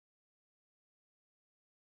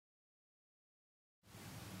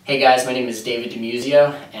Hey guys, my name is David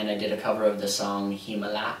DiMuzio, and I did a cover of the song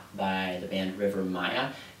Himala by the band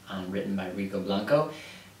Rivermaya, written by Rico Blanco.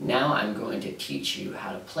 Now I'm going to teach you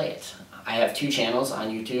how to play it. I have two channels on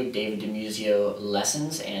YouTube, David DiMuzio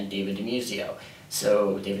Lessons and David DiMuzio.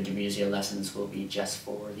 So David DiMuzio Lessons will be just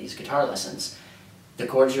for these guitar lessons. The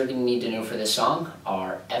chords you're going to need to know for this song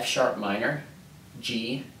are F sharp minor,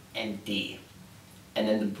 G, and D. And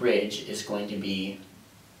then the bridge is going to be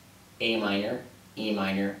A minor, E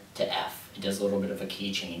minor to F. It does a little bit of a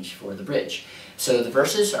key change for the bridge. So the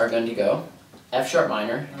verses are going to go F sharp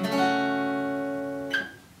minor,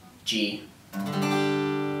 G,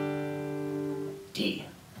 D.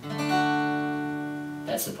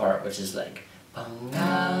 That's the part which is like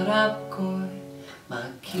Pangarap ko'y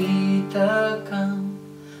makita kang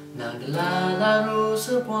naglalaro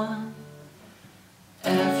sa buwan.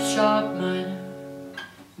 F sharp minor,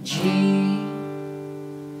 G,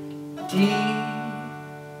 D.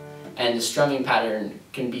 And the strumming pattern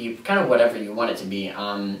can be kind of whatever you want it to be.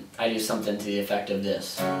 I do something to the effect of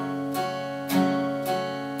this.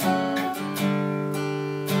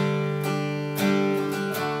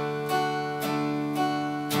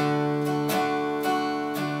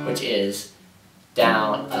 Which is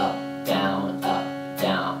down, up, down, up,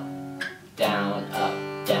 down, down, up,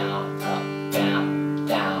 down, up, down,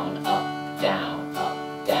 down, up, down,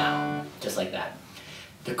 up, down. Just like that.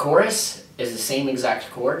 The chorus is the same exact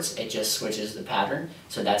chords, it just switches the pattern.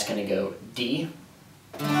 So that's going to go D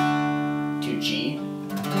to G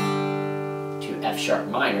to F sharp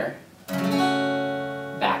minor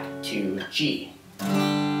back to G,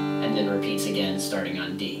 and then repeats again starting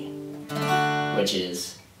on D, which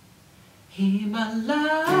is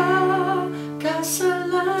Himala,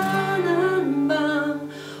 kasalanan bang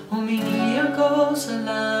humingi ako sa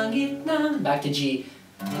langit ng, back to G,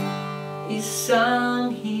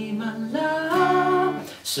 isang Himala.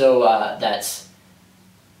 So that's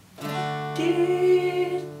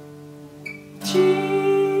D, G,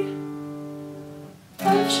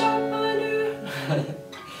 F sharp minor,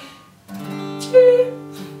 G,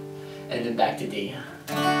 and then back to D.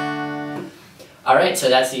 Alright, so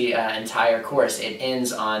that's the entire chorus. It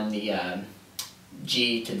ends on the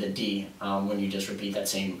G to the D when you just repeat that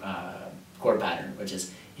same chord pattern, which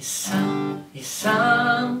is Isang,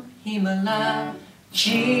 isang Himala,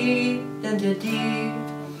 G, then to D.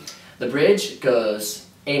 The bridge goes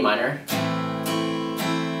A minor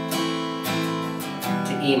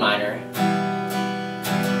to E minor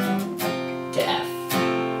to F.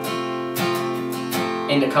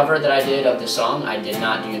 In the cover that I did of the song, I did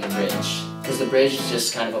not do the bridge, because the bridge is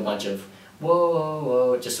just kind of a bunch of whoa, whoa,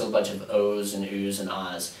 whoa, just a bunch of O's and U's and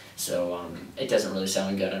Ah's. So it doesn't really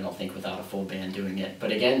sound good, I don't think, without a full band doing it.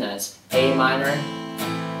 But again, that's A minor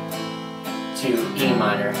to E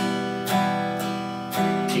minor